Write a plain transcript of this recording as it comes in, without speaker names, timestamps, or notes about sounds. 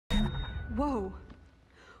Whoa.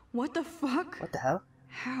 What the fuck? What the hell?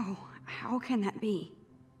 How can that be?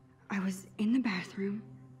 I was in the bathroom.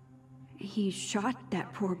 He shot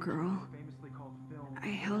that poor girl. I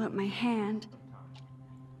held up my hand.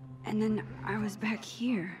 And then I was back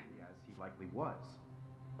here. As he likely was.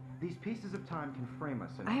 These pieces of time can frame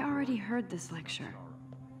us in I already heard this lecture.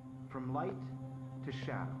 from light to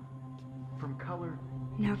shadow, from color.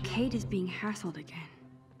 Now Kate is being hassled again.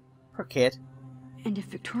 Poor kid. And if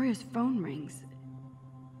Victoria's phone rings,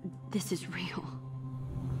 this is real.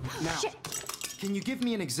 Now, Shit. can you give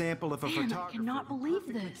me an example of a Man, I photographer cannot who believe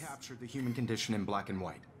perfectly this. captured the human condition in black and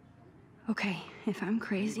white? Okay, if I'm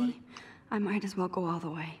crazy, I might as well go all the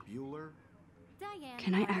way. Bueller?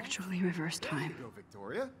 Can I actually reverse time? Go,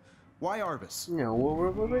 Victoria. Why Arbus? No,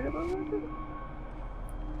 wait.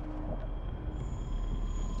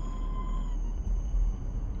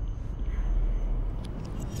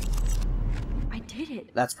 I did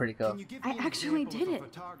it. That's pretty cool. Can you give I me an actually example did of a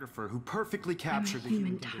it. photographer who perfectly captured the human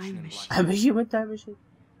human time condition in machine. black I'm a human time machine.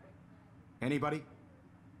 Anybody?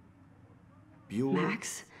 Bueller?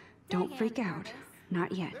 Max, don't freak out.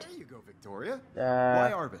 Not yet. There you go, Victoria.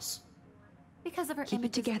 Why Arbus? Because of her Keep it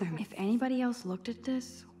images together. of- If anybody else looked at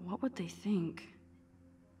this, what would they think?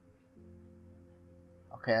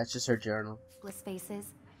 Okay, that's just her journal. Bliss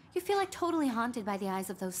faces. You feel like totally haunted by the eyes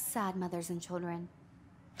of those sad mothers and children.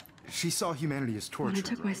 She saw humanity as When I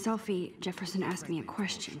torture. took my selfie, Jefferson asked me a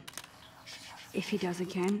question. If he does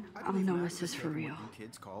again, I'll know this is for real. What you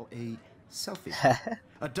kids call a selfie.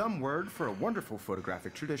 A dumb word for a wonderful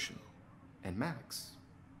photographic tradition. And Max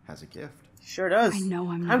has a gift. Sure does. I know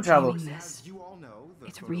I'm Time not travel. dreaming this. As you all know, the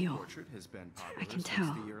It's photo real. portrait has been popular I can since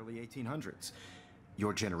tell. the early 1800s.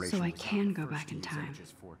 Your generation So I was not can the go first back to in use time.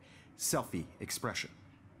 images for selfie expression.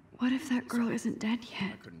 What if that girl isn't dead I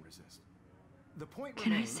yet? couldn't resist. The point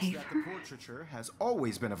Can I remains save that her? the portraiture has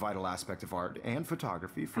always been a vital aspect of art and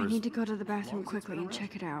photography for I as need to go to the long bathroom as it's quickly been and around.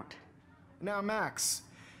 check it out. Now, Max,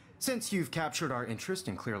 since you've captured our interest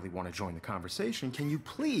and clearly want to join the conversation, can you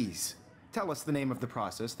please tell us the name of the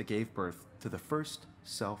process that gave birth to the first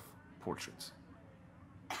self-portraits?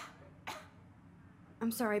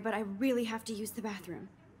 I'm sorry, but I really have to use the bathroom.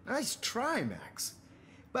 Nice try, Max.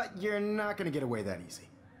 But you're not going to get away that easy.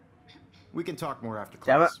 We can talk more after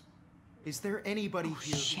Damn it. class. Is there anybody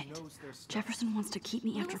here Shit. who knows their stuff? Jefferson wants to keep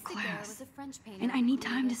me after Louis Daguerre class. was a French painter And I who need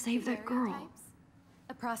time to created save that girl. daguerreotypes,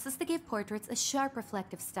 a process that gave portraits a sharp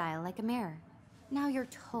reflective style like a mirror. Now you're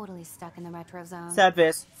totally stuck in the retro zone. Sad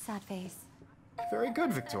face. Sad face. Very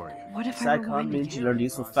good, Victoria. What if I Side rewind comment means you again? learn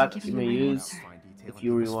useful facts you Giving may my use answer. Fine detail if in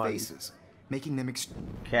you people's rewind. faces, making them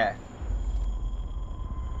Okay.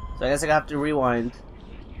 So I guess I have to rewind.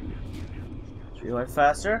 Rewind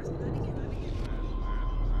faster.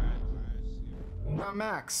 Now,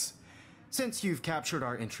 Max, since you've captured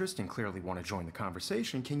our interest and clearly want to join the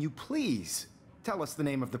conversation, can you please tell us the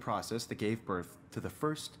name of the process that gave birth to the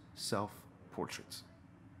first self-portraits?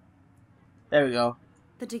 There we go.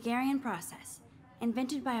 The Daguerrean process,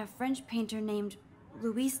 invented by a French painter named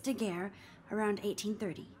Louis Daguerre around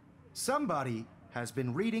 1830. Somebody has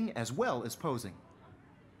been reading as well as posing.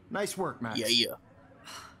 Nice work, Max. Yeah.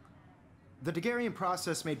 The Daguerrean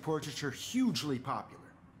process made portraiture hugely popular,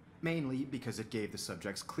 mainly because it gave the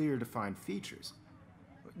subjects clear, defined features.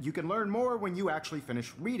 You can learn more when you actually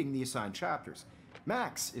finish reading the assigned chapters.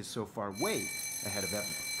 Max is so far way ahead of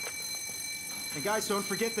everyone. And guys, don't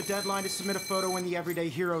forget the deadline to submit a photo in the Everyday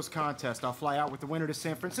Heroes contest. I'll fly out with the winner to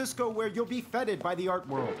San Francisco, where you'll be feted by the art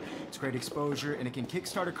world. It's great exposure, and it can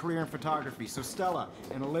kickstart a career in photography. So Stella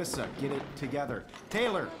and Alyssa, get it together.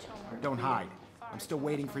 Taylor, don't hide. I'm still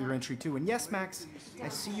waiting for your entry too. And yes, Max, I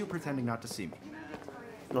see you pretending not to see me.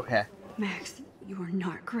 Okay. Max, you are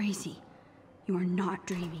not crazy. You are not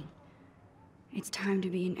dreaming. It's time to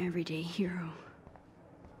be an everyday hero.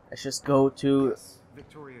 Let's just go to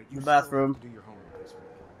Victoria, the bathroom. do your homework this week.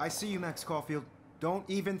 I see you, Max Caulfield. Don't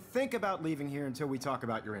even think about leaving here until we talk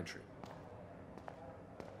about your entry.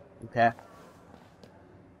 Okay.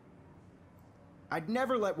 I'd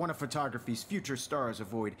never let one of photography's future stars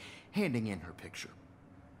avoid handing in her picture.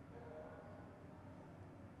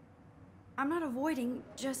 I'm not avoiding,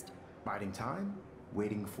 just Biding time,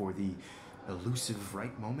 waiting for the elusive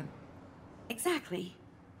right moment. exactly.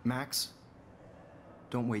 Max,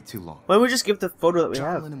 don't wait too long. Why don't we just give the photo that we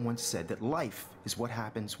John have? Lennon once said that life is what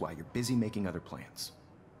happens while you're busy making other plans.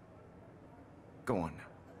 Go on now.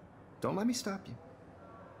 Don't let me stop you.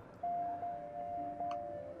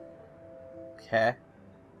 Okay.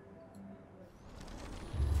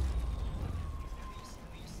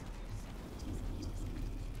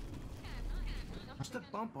 Just a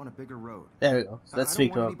bump on a bigger road. There we go. So let's I speak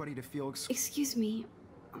don't to want him. anybody to feel Excuse me,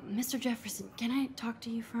 Mr. Jefferson, can I talk to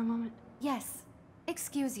you for a moment? Yes.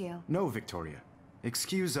 Excuse you. No, Victoria.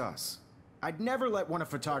 Excuse us. I'd never let one of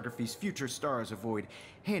photography's future stars avoid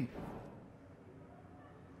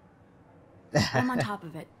I'm on top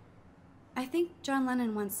of it. I think John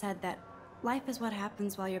Lennon once said that life is what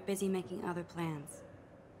happens while you're busy making other plans.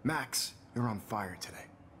 Max, you're on fire today.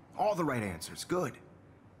 All the right answers. Good.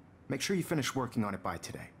 Make sure you finish working on it by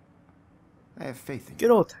today. I have faith in you.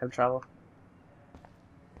 Good old time travel.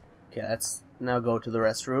 Okay, let's now go to the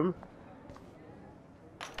restroom.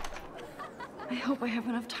 I hope I have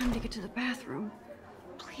enough time to get to the bathroom.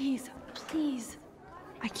 Please, please.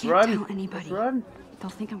 I can't Run. tell anybody. Let's run. They'll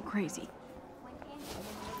think I'm crazy.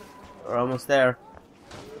 We're almost there.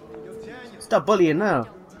 Stop bullying now.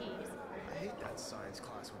 I hate that science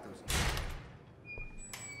class with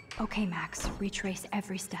those... Okay, Max. Retrace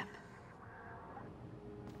every step.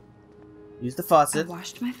 Use the I faucet.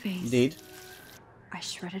 washed my face. Indeed. I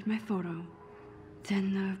shredded my photo.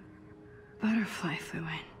 Then the butterfly flew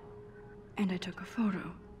in. And I took a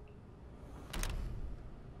photo.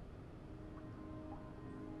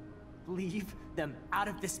 Leave them out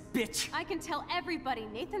of this bitch! I can tell everybody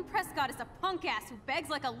Nathan Prescott is a punk ass who begs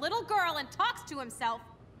like a little girl and talks to himself.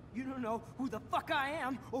 You don't know who the fuck I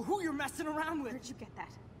am or who you're messing around with. Where'd you get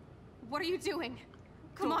that? What are you doing?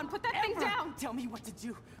 Come Don't on, put that thing ever down! Tell me what to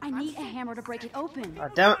do. I need a hammer to break it open.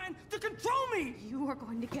 God damn it. Trying to control me! You are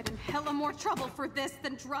going to get in hella more trouble for this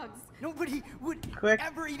than drugs. Nobody would Quick.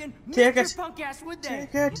 ever even Take miss it. your punk ass, would they?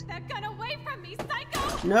 Take it. Get that gun away from me,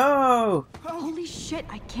 psycho! No! Holy shit,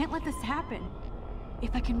 I can't let this happen.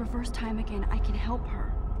 If I can reverse time again, I can help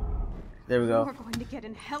her. There we You are go. going to get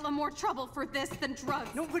in hella more trouble for this than drugs.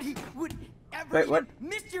 Nobody would ever Wait, even what?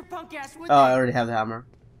 miss your punk ass, would Oh, I they? already have the hammer.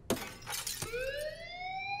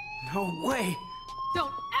 No way!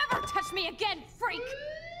 Don't ever touch me again, freak!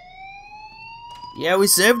 Yeah, we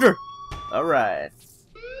saved her. Alright.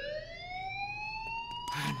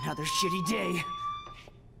 Another shitty day.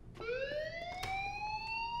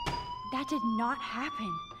 That did not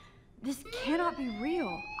happen. This cannot be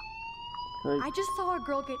real. Like, I just saw a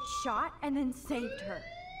girl get shot and then saved her.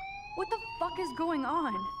 What the fuck is going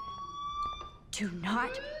on? Do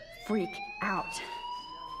not freak out.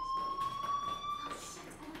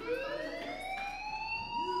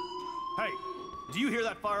 Hey, do you hear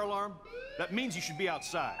that fire alarm? That means you should be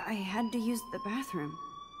outside. I had to use the bathroom.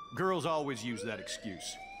 Girls always use that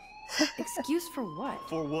excuse. Excuse for what?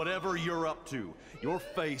 For whatever you're up to, your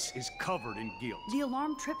face is covered in guilt. The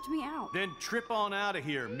alarm tripped me out. Then trip on out of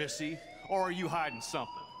here, Missy. Or are you hiding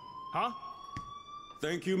something? Huh?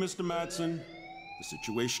 Thank you, Mr. Madsen. The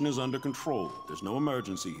situation is under control. There's no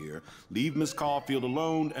emergency here. Leave Miss Caulfield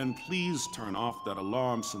alone, and please turn off that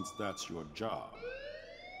alarm since that's your job.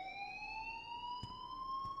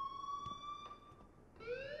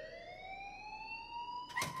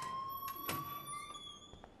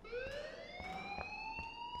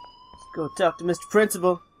 go talk to Mr.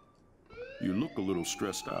 Principal. You look a little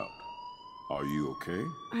stressed out. Are you okay?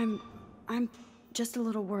 I'm just a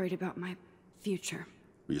little worried about my future.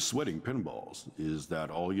 You're sweating pinballs. Is that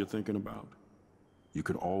all you're thinking about? You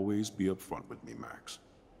can always be upfront with me, Max.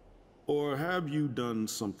 Or have you done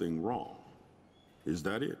something wrong? Is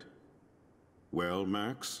that it? Well,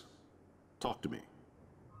 Max, talk to me.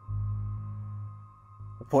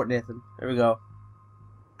 Report Nathan. There we go.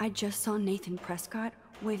 I just saw Nathan Prescott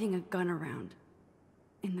waving a gun around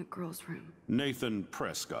in the girls' room. Nathan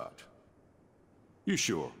Prescott. You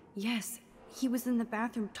sure? Yes, he was in the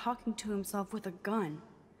bathroom talking to himself with a gun.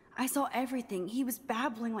 I saw everything. He was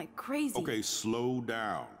babbling like crazy. Okay, slow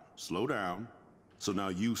down. Slow down. So now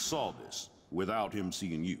you saw this without him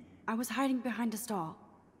seeing you. I was hiding behind a stall.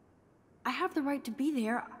 I have the right to be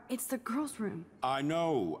there. It's the girls' room. I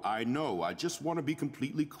know. I just want to be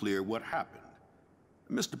completely clear what happened.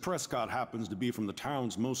 Mr. Prescott happens to be from the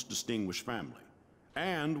town's most distinguished family,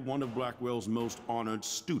 and one of Blackwell's most honored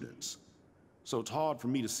students. So it's hard for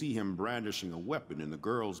me to see him brandishing a weapon in the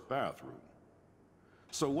girls' bathroom.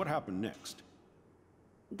 So what happened next?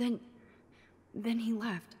 Then he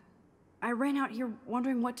left. I ran out here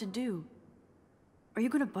wondering what to do. Are you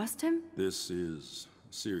gonna bust him? This is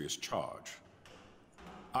a serious charge.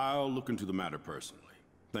 I'll look into the matter personally.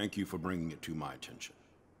 Thank you for bringing it to my attention.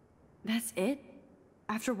 That's it?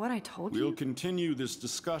 After what I told you? We'll continue this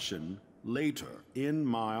discussion later in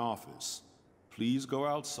my office. Please go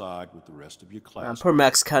outside with the rest of your class. Poor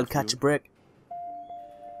Max can't catch a break.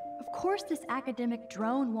 Of course this academic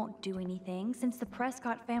drone won't do anything, since the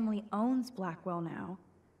Prescott family owns Blackwell now.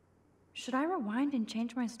 Should I rewind and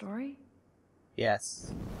change my story?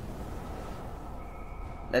 Yes.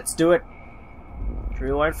 Let's do it.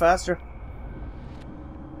 Rewind faster.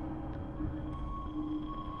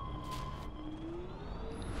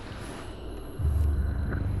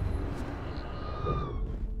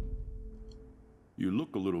 You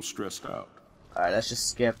look a little stressed out. Alright, let's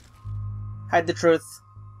just skip. Hide the truth.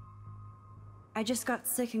 I just got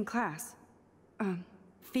sick in class.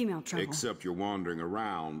 Female trouble. Except you're wandering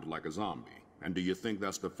around like a zombie. And do you think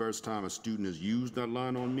that's the first time a student has used that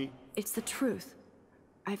line on me? It's the truth.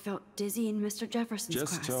 I felt dizzy in Mr. Jefferson's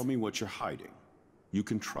class. Just tell me what you're hiding. You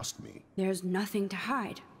can trust me. There's nothing to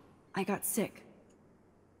hide. I got sick.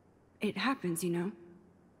 It happens, you know.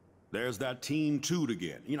 There's that teen toot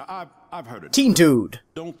again. You know, I've heard it. Teen Toad.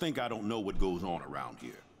 Don't think I don't know what goes on around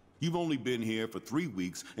here. You've only been here for 3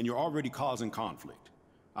 weeks and you're already causing conflict.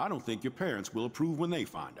 I don't think your parents will approve when they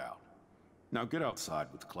find out. Now get outside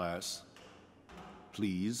with class.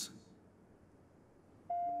 Please.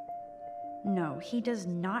 No, he does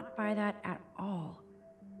not buy that at all.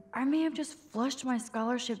 I may have just flushed my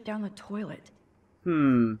scholarship down the toilet.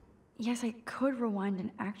 Yes, I could rewind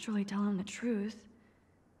and actually tell him the truth.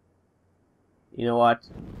 You know what?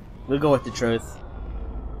 We'll go with the truth.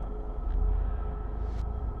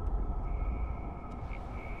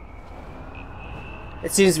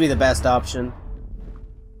 It seems to be the best option.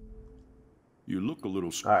 You look a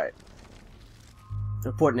little... Alright.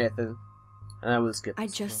 Report Nathan. And I will skip. I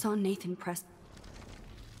just saw Nathan press.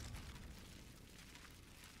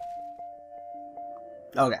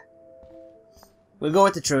 Okay. We'll go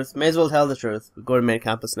with the truth. May as well tell the truth. We'll go to main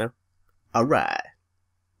campus now. Alright.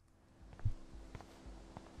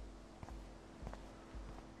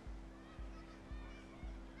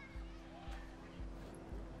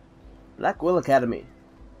 Blackwell Academy.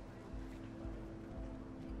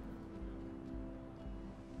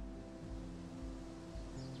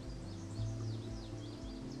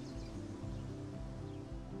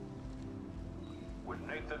 Would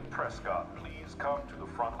Nathan Prescott please come to the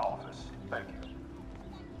front office? Thank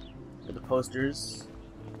you. The posters.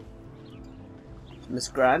 Miss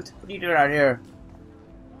Grant, what are you doing out here?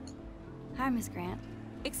 Hi, Miss Grant.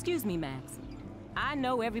 Excuse me, Max. I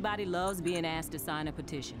know everybody loves being asked to sign a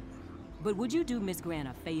petition, but would you do Miss Grant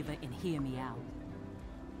a favor and hear me out?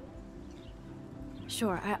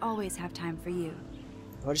 Sure, I always have time for you.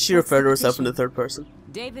 Why does she refer to herself in the third person?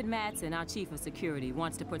 David Madsen, our chief of security,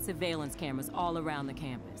 wants to put surveillance cameras all around the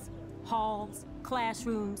campus. Halls,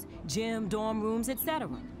 classrooms, gym, dorm rooms, etc.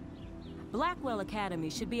 Blackwell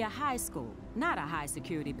Academy should be a high school, not a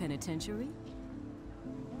high-security penitentiary.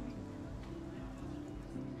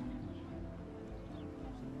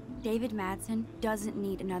 David Madsen doesn't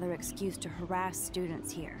need another excuse to harass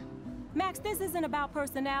students here. Max, this isn't about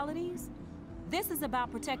personalities. This is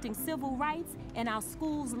about protecting civil rights and our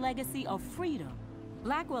school's legacy of freedom.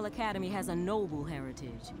 Blackwell Academy has a noble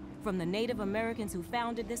heritage, from the Native Americans who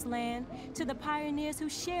founded this land to the pioneers who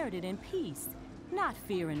shared it in peace, not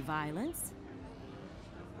fear and violence.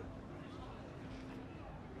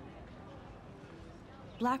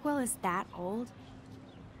 Blackwell is that old?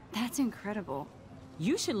 That's incredible.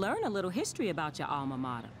 You should learn a little history about your alma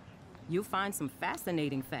mater. You'll find some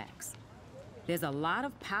fascinating facts. There's a lot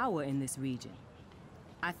of power in this region.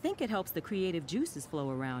 I think it helps the creative juices flow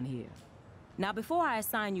around here. Now, before I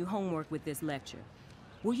assign you homework with this lecture,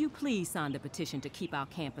 will you please sign the petition to keep our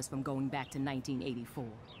campus from going back to 1984?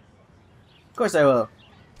 Of course I will.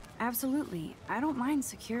 Absolutely. I don't mind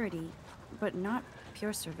security, but not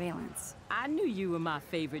pure surveillance. I knew you were my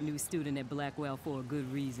favorite new student at Blackwell for a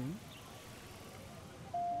good reason.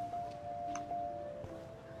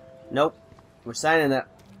 Nope. We're signing it.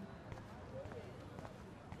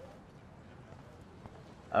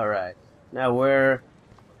 Alright. Now where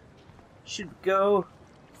should we go?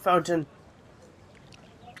 Fountain.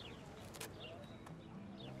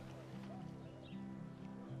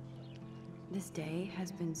 This day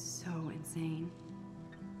has been so insane.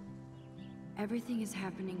 Everything is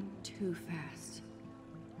happening too fast.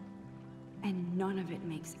 And none of it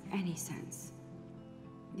makes any sense.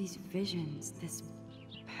 These visions, this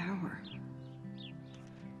power.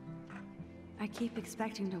 I keep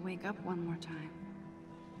expecting to wake up one more time.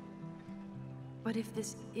 But if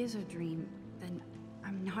this is a dream, then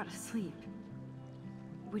I'm not asleep.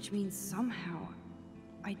 Which means somehow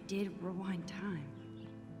I did rewind time.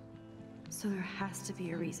 So there has to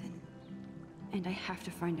be a reason. And I have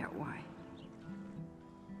to find out why.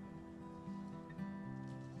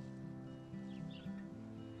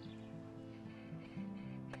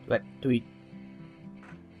 What, do we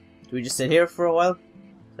just sit here for a while?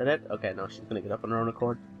 Is that it? Okay, no, she's gonna get up on her own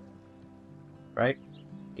accord. Right?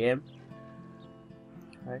 Game?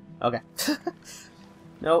 Right? Okay.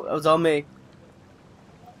 No, that was all me.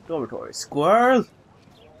 Dormitory. Squirrel!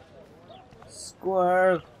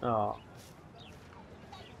 Squirrel! Oh.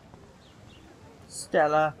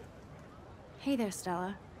 Stella. Hey there,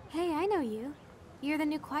 Stella. Hey, I know you. You're the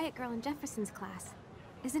new quiet girl in Jefferson's class.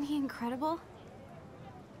 Isn't he incredible?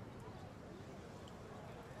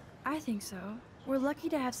 I think so. We're lucky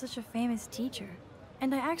to have such a famous teacher.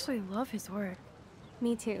 And I actually love his work.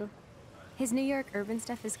 Me too. His New York urban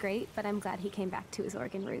stuff is great, but I'm glad he came back to his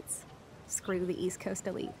Oregon roots. Screw the East Coast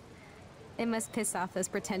elite. It must piss off those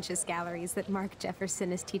pretentious galleries that Mark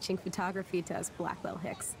Jefferson is teaching photography to us Blackwell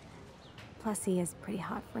hicks. Plus, he is pretty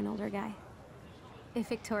hot for an older guy. If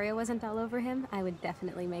Victoria wasn't all over him, I would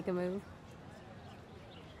definitely make a move.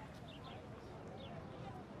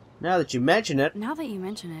 Now that you mention it... Now that you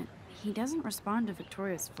mention it, he doesn't respond to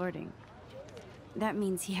Victoria's flirting. That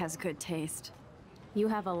means he has good taste. You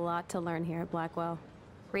have a lot to learn here at Blackwell.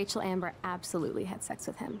 Rachel Amber absolutely had sex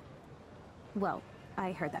with him. Well,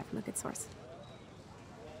 I heard that from a good source.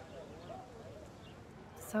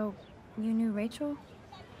 So, you knew Rachel?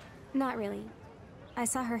 Not really. I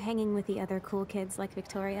saw her hanging with the other cool kids like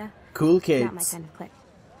Victoria. Cool kids. Not my kind of clique.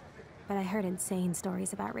 But I heard insane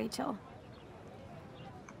stories about Rachel.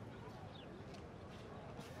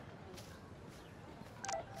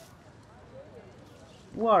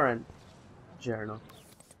 Warren. Journal.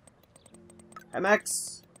 Hey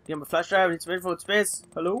Max. Do you have a flash drive? It's ready for space.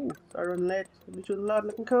 Hello. Sorry running late. I'll meet you in the lab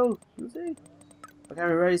looking cool. We'll see. I can't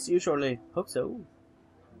be ready to see you shortly. Hope so.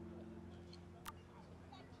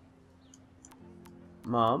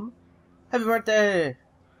 Mom. Happy birthday!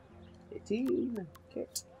 18. Okay.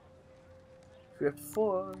 3 after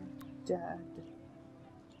 4. Dad.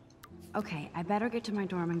 Okay, I better get to my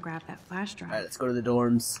dorm and grab that flash drive. Alright, let's go to the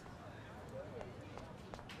dorms.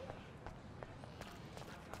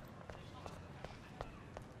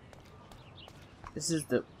 This is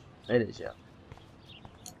the... It is, yeah.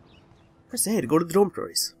 Press A to go to the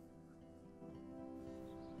dormitories.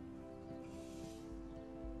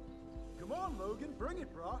 Come on, Logan, bring it,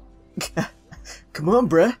 brah. Come on,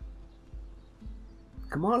 bruh.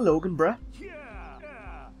 Come on, Logan, bruh. Yeah.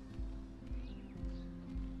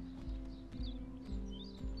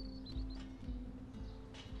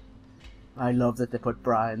 I love that they put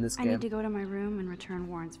bra in this game. I need to go to my room and return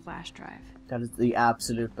Warren's flash drive. That is the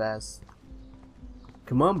absolute best.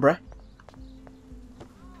 Come on, bruh.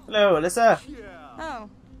 Hello, Alyssa. Oh.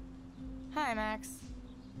 Hi, Max.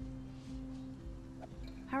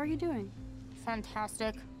 How are you doing?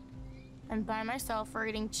 Fantastic. I'm by myself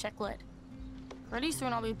reading Chicklet. Pretty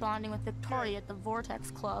soon I'll be bonding with Victoria at the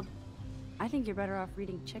Vortex Club. I think you're better off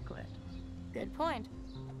reading Chicklet. Good point.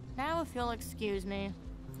 Now if you'll excuse me.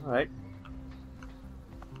 Alright.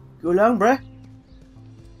 Go along, bruh.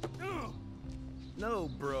 No,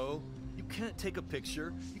 bro. You can't take a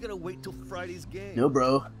picture. You gotta wait till Friday's game. No,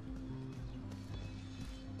 bro.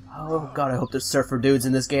 Oh god, I hope there's surfer dudes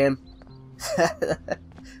in this game.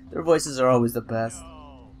 Their voices are always the best.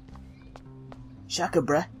 Shaka,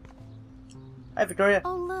 bruh. Hi, Victoria.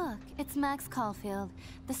 Oh look, it's Max Caulfield,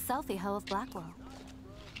 the selfie hoe of Blackwell.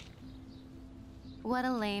 What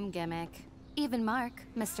a lame gimmick. Even Mark,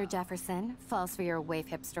 Mr. Jefferson, falls for your waif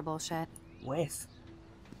hipster bullshit. Waif?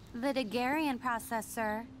 The Daguerrean process,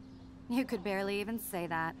 sir. You could barely even say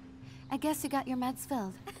that. I guess you got your meds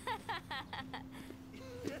filled.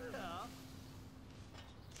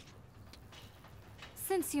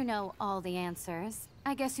 Since you know all the answers,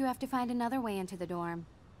 I guess you have to find another way into the dorm.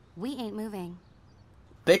 We ain't moving.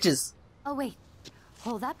 Bitches. Oh wait,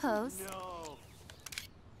 hold that pose. No.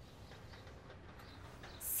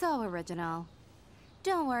 So original.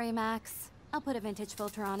 Don't worry, Max. I'll put a vintage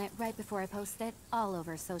filter on it right before I post it all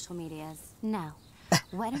over social medias. Now,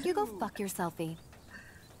 why don't you go fuck your selfie?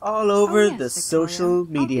 All over yes, the Victoria. social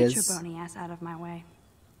medias. I'll get your bony ass out of my way.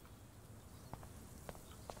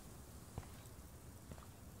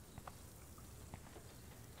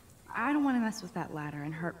 I don't want to mess with that ladder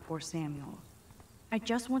and hurt poor Samuel. I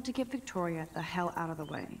just want to get Victoria the hell out of the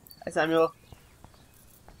way. Hi, Samuel.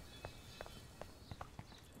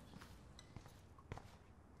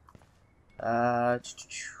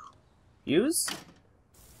 Use?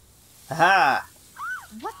 Aha!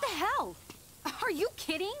 What the hell? Are you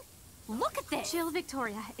kidding? Look at this! Chill,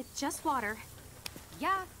 Victoria. It's just water.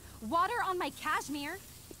 Yeah, water on my cashmere.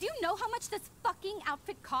 Do you know how much this fucking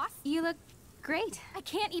outfit costs? You look great. I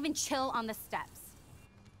can't even chill on the steps.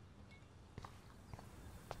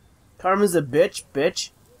 Karma's a bitch, bitch.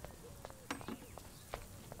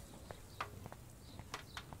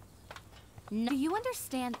 No. Do you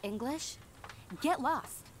understand English? Get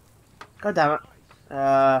lost. God damn it.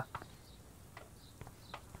 Alright,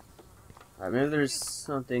 maybe there's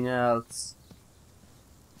something else.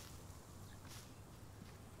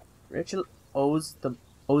 Rachel owes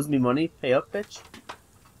me money. Pay up, bitch.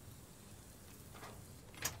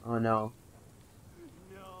 Oh no.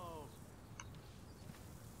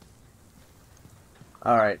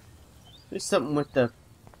 Alright. There's something with the...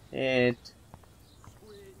 And...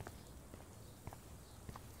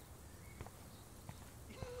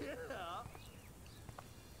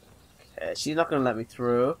 Okay, she's not gonna let me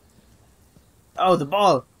through. Oh, the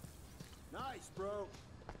ball! Nice, bro.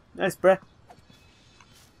 Nice, bruh.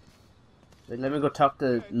 Wait, let me go talk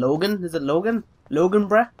to Logan. Is it Logan? Logan,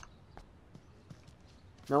 bruh?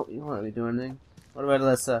 Nope, you won't let me do anything. What about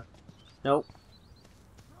Alyssa? Nope.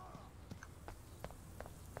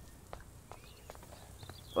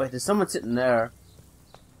 Wait, there's someone sitting there.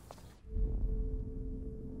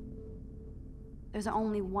 There's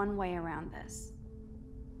only one way around this.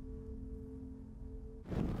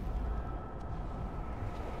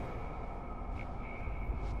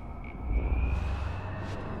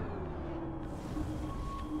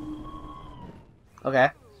 Okay.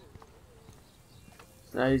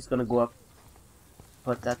 So now he's gonna go up.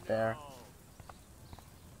 Put that there.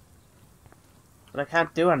 But I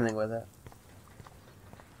can't do anything with it.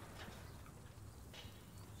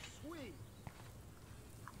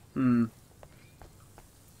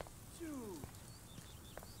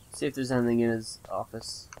 See if there's anything in his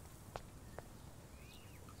office.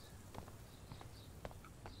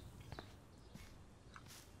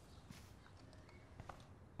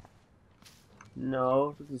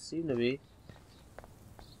 No, doesn't seem to be.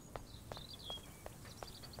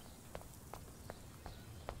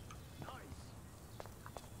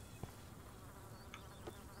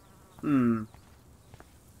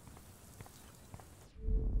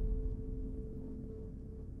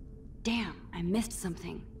 Damn, I missed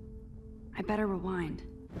something. I better rewind.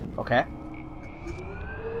 Okay.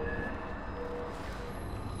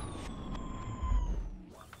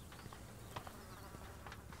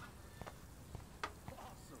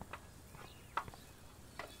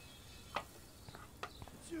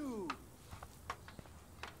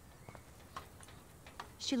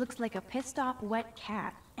 She looks like a pissed off wet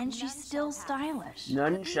cat, and she's still stylish.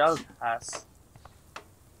 None shall pass.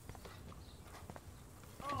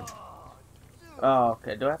 Oh,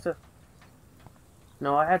 okay. Do I have to?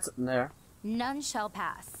 No, I had something there. None shall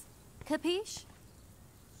pass. Capiche?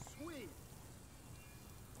 Sweet.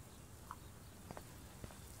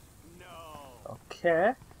 No.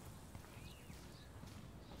 Okay.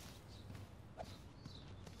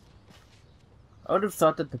 I would have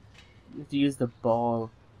thought that you have to use the ball.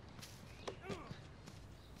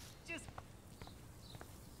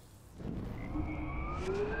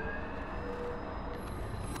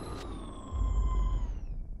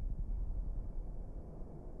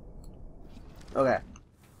 Okay.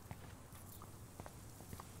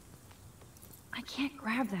 I can't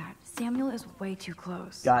grab that. Samuel is way too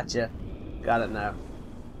close. Gotcha. Got it now.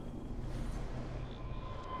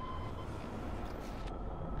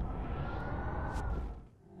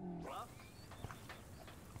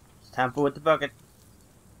 Tamper with the bucket.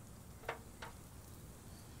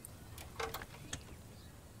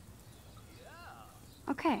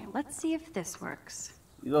 Okay, let's see if this works.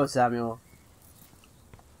 You go, Samuel.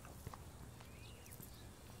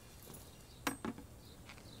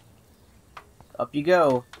 Up you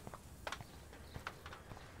go.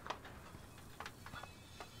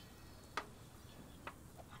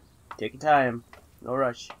 Take your time. No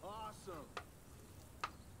rush. Awesome.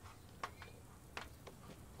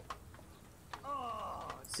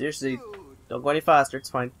 Seriously, don't go any faster. It's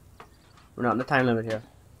fine. We're not in the time limit here.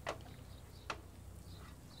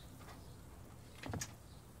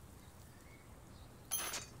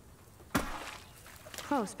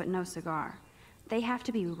 Close, but no cigar. They have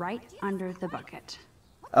to be right under the bucket.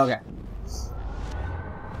 Okay.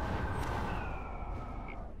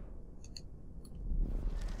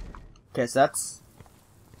 Okay, so that's...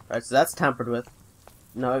 Alright, so that's tampered with.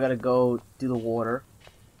 Now I gotta go do the water.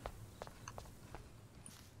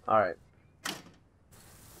 Alright.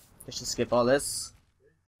 I should skip all this.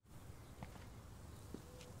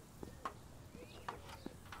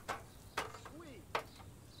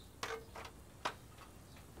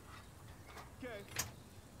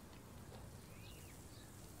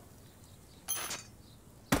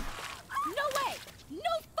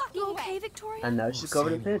 Victoria? And now she's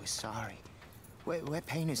covered in Samuel, pits. Sorry. Wet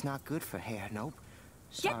paint is not good for hair, nope.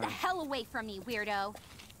 Sorry. Get the hell away from me, weirdo.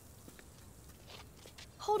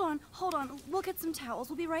 Hold on. We'll get some towels.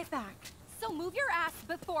 We'll be right back. So move your ass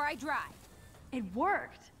before I dry. It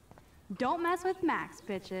worked. Don't mess with Max,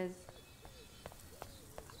 bitches.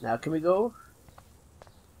 Now can we go?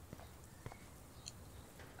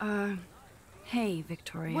 Hey,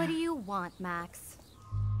 Victoria. What do you want, Max?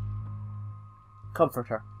 Comfort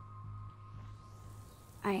her.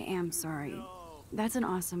 I am sorry. That's an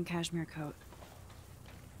awesome cashmere coat.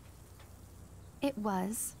 It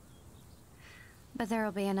was. But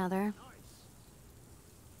there'll be another.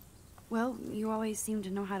 Well, you always seem to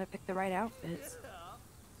know how to pick the right outfits.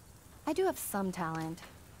 I do have some talent.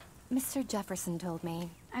 Mr. Jefferson told me.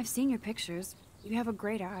 I've seen your pictures. You have a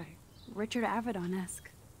great eye. Richard Avedon-esque.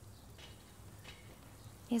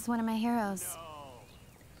 He's one of my heroes.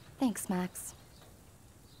 Thanks, Max.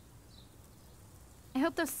 I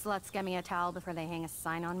hope those sluts get me a towel before they hang a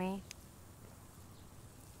sign on me.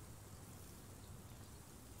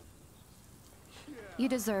 You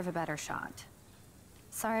deserve a better shot.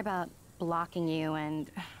 Sorry about blocking you and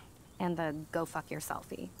the go fuck your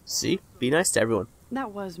selfie. See? Be nice to everyone.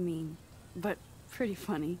 That was mean, but pretty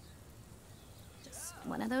funny. Just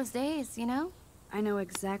one of those days, you know? I know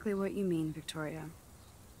exactly what you mean, Victoria.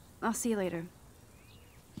 I'll see you later.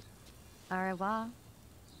 Au revoir.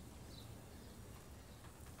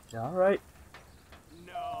 Alright.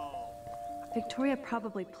 Victoria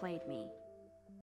probably played me.